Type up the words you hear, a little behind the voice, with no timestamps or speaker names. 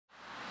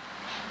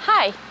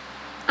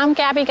I'm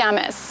Gaby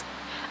Gámez,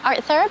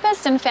 art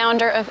therapist and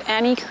founder of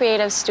Any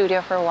Creative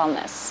Studio for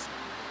Wellness.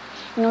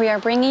 And we are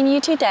bringing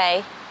you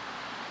today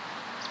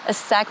a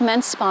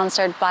segment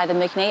sponsored by the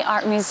McNay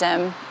Art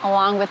Museum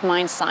along with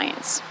Mind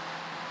Science.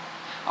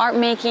 Art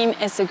making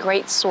is a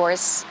great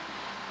source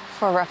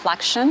for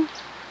reflection,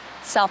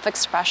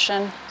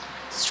 self-expression,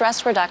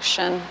 stress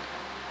reduction,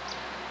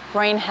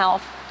 brain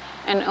health,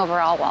 and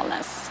overall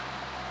wellness.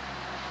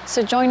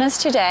 So join us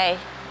today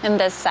in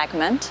this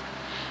segment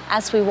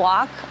as we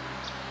walk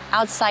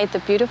outside the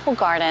beautiful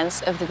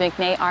gardens of the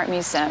McNay Art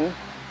Museum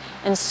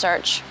in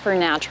search for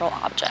natural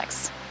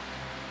objects.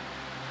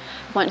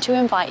 I want to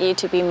invite you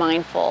to be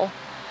mindful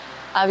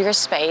of your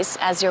space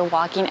as you're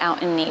walking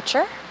out in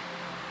nature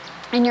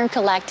and you're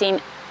collecting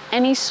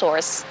any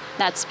source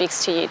that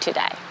speaks to you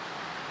today.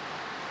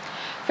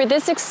 For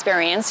this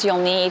experience,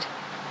 you'll need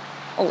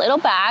a little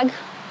bag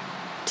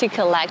to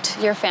collect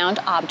your found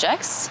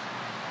objects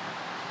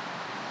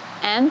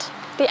and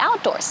the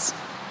outdoors.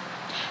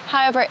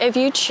 However, if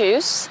you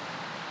choose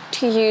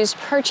to use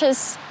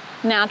purchased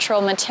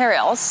natural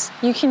materials,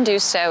 you can do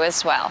so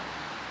as well.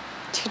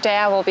 Today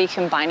I will be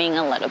combining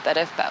a little bit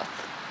of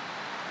both.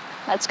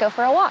 Let's go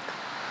for a walk.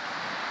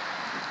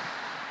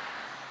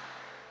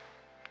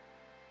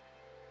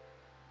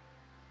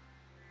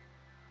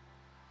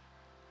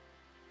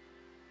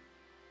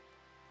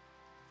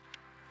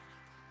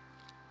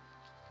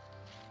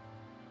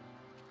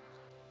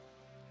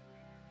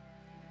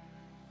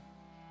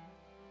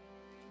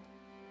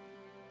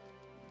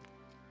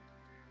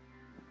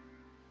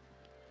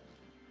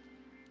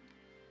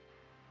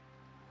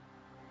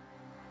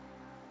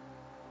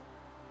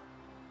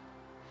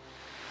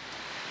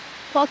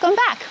 Welcome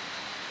back.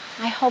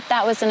 I hope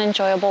that was an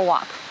enjoyable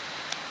walk.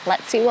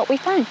 Let's see what we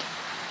find.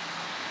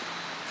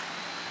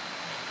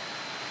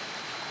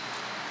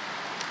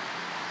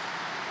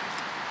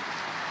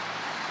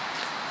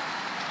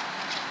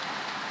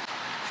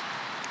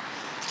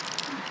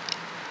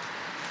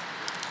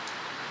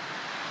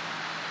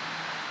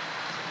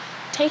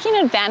 Taking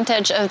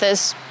advantage of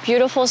this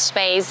beautiful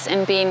space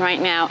and being right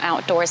now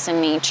outdoors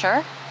in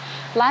nature,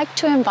 I'd like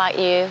to invite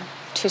you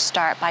to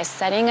start by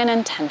setting an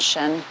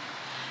intention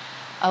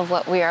of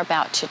what we are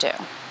about to do.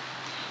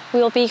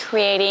 We will be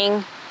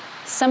creating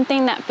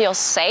something that feels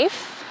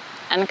safe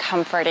and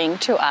comforting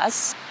to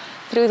us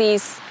through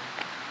these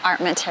art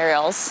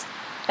materials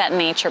that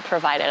nature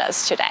provided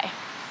us today.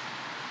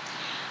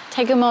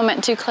 Take a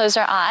moment to close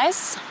our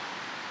eyes.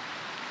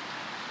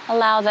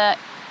 Allow the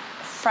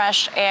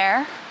fresh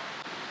air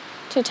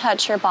to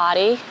touch your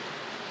body,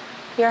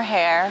 your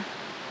hair,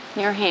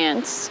 your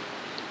hands.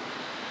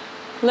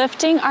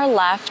 Lifting our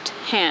left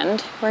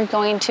hand, we're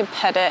going to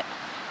put it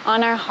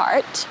on our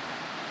heart,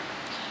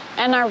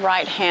 and our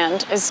right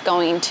hand is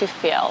going to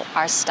feel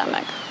our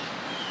stomach.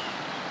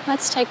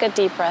 Let's take a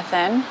deep breath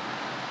in.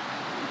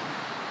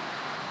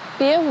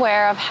 Be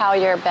aware of how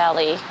your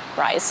belly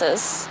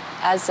rises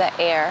as the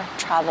air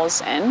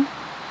travels in.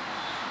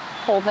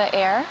 Hold the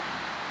air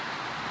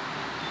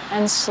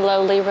and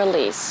slowly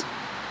release.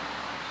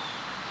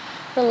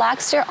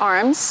 Relax your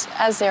arms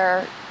as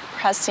they're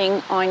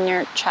pressing on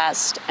your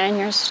chest and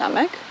your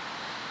stomach.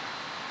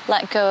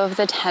 Let go of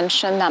the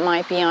tension that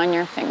might be on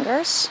your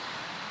fingers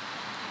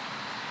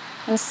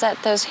and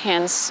set those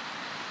hands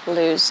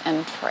loose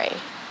and free.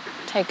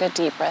 Take a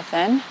deep breath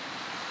in.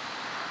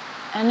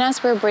 And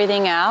as we're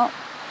breathing out,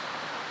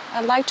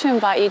 I'd like to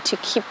invite you to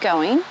keep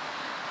going.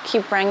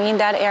 Keep bringing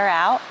that air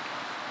out.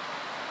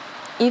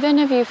 Even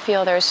if you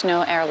feel there's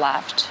no air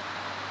left,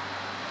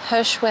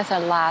 push with a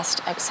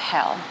last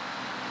exhale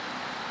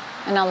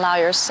and allow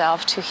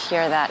yourself to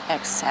hear that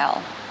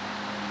exhale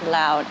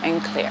loud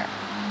and clear.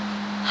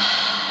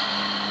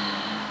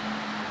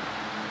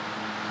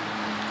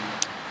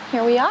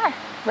 Here we are,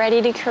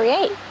 ready to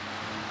create.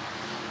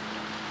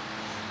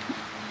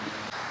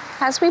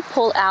 As we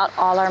pull out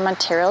all our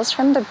materials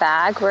from the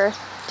bag, we're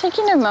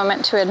taking a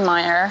moment to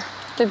admire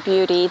the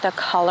beauty, the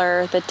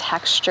color, the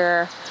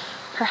texture.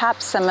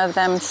 Perhaps some of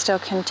them still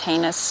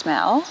contain a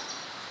smell.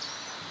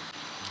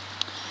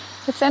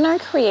 Within our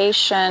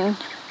creation,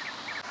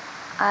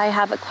 I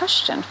have a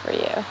question for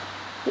you.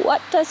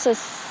 What does a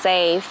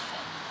safe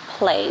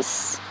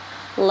place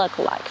look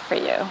like for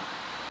you?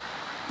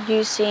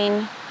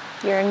 Using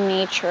your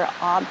nature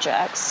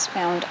objects,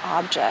 found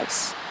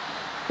objects,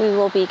 we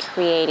will be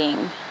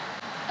creating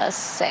a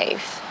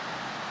safe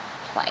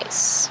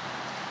place.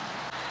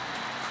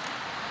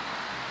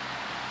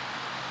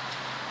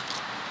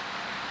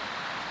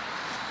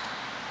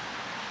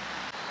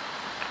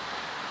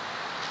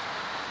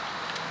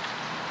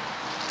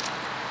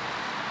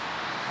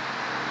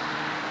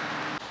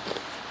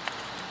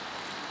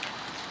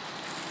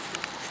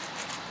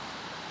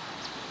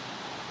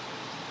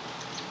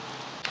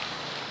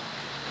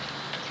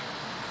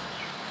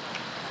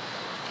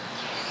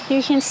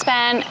 You can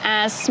spend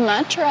as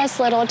much or as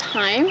little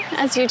time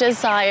as you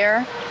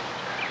desire.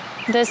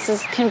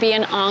 This can be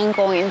an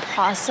ongoing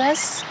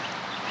process.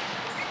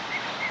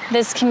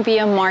 This can be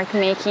a mark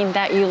making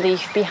that you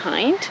leave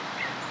behind.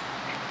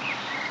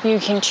 You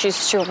can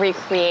choose to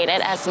recreate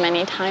it as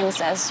many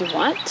times as you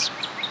want.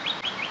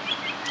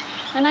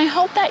 And I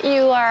hope that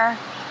you are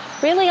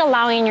really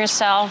allowing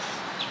yourself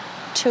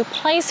to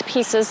place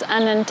pieces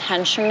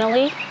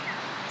unintentionally,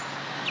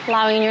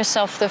 allowing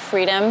yourself the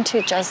freedom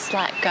to just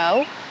let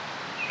go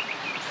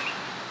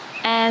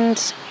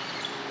and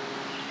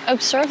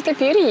observe the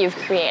beauty you've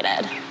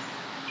created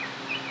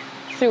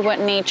through what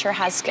nature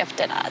has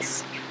gifted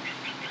us.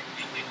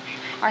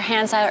 Our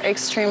hands are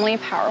extremely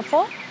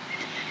powerful,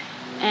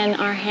 and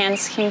our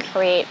hands can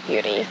create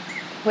beauty.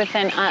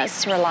 Within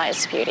us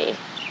relies beauty.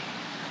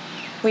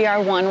 We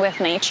are one with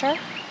nature,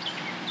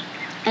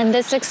 and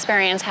this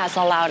experience has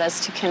allowed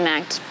us to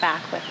connect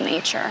back with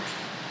nature.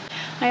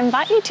 I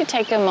invite you to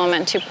take a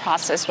moment to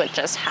process what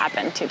just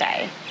happened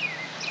today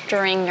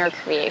during your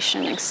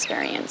creation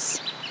experience.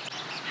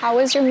 How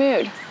was your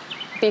mood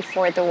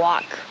before the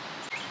walk?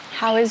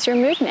 How is your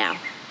mood now?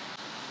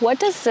 What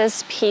does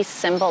this piece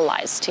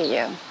symbolize to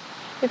you?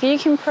 If you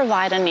can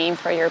provide a name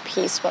for your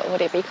piece, what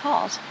would it be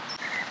called?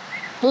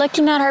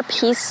 Looking at our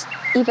piece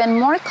even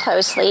more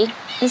closely,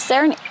 is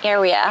there an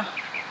area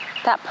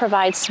that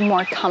provides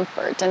more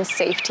comfort and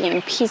safety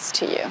and peace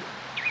to you?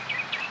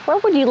 Where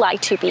would you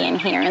like to be in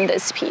here in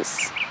this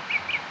piece?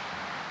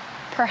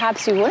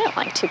 Perhaps you wouldn't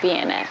like to be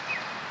in it.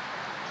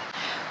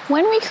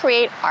 When we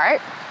create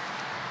art,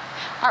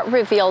 art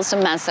reveals a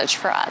message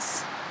for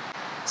us.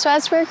 So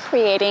as we're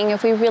creating,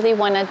 if we really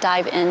want to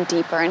dive in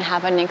deeper and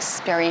have an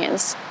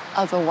experience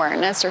of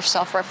awareness or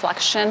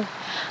self-reflection,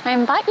 I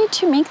invite you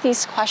to make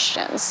these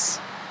questions.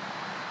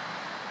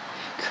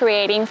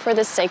 Creating for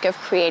the sake of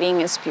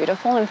creating is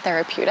beautiful and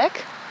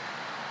therapeutic,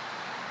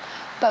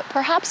 but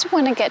perhaps we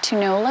want to get to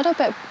know a little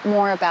bit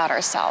more about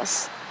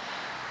ourselves.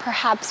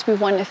 Perhaps we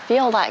want to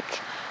feel like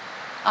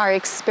our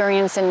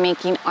experience in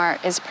making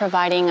art is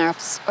providing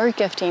us or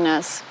gifting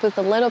us with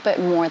a little bit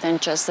more than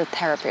just a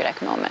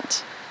therapeutic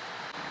moment.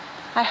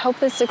 I hope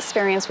this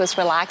experience was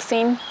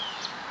relaxing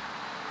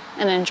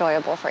and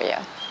enjoyable for you.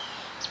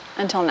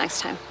 Until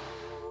next time.